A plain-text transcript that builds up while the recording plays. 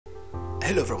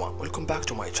Hello everyone, welcome back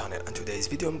to my channel. In today's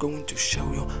video I'm going to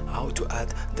show you how to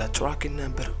add the tracking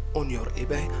number on your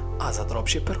eBay as a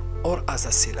dropshipper or as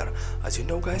a seller. As you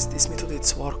know guys, this method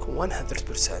it's work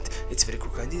 100%. It's very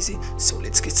quick and easy, so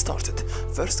let's get started.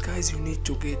 First guys, you need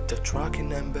to get the tracking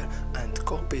number and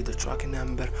copy the tracking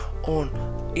number on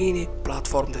any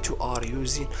platform that you are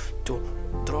using to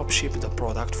dropship the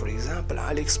product, for example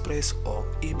AliExpress or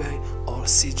eBay or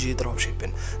CG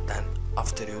dropshipping. Then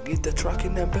after you get the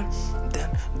tracking number,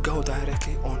 then go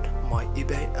directly on my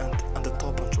eBay and on the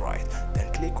top and right,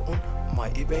 then click on my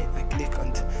eBay and click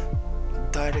on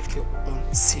directly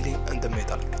on selling in the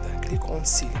middle, then click on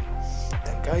selling.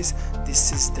 Then guys,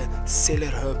 this is the seller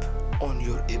hub on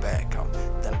your eBay account.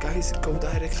 Then guys, go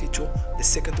directly to the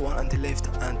second one on the left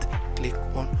and click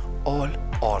on all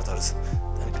orders,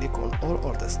 then click on all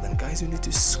orders. Then guys, you need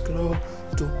to scroll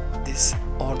to this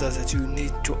order that you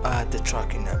need to add the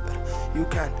tracking number. You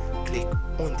can click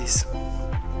on this,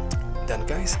 then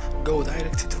guys go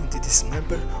directly to this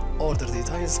number, order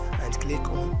details, and click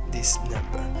on this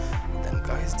number. Then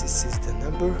guys, this is the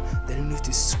number, then you need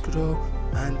to scroll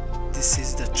and this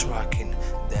is the tracking.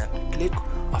 Then click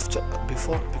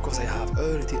because I have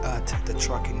already added the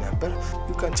tracking number,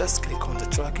 you can just click on the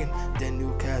tracking, then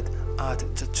you can add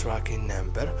the tracking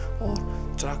number or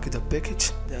track the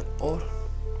package, then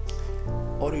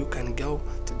or you can go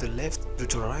to the left to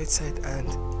the right side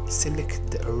and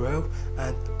select the row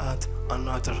and add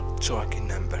another tracking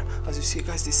number. As you see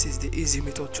guys, this is the easy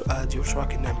method to add your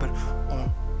tracking number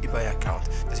on eBay account.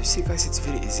 As you see guys, it's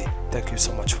very easy. Thank you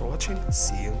so much for watching.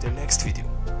 See you in the next video.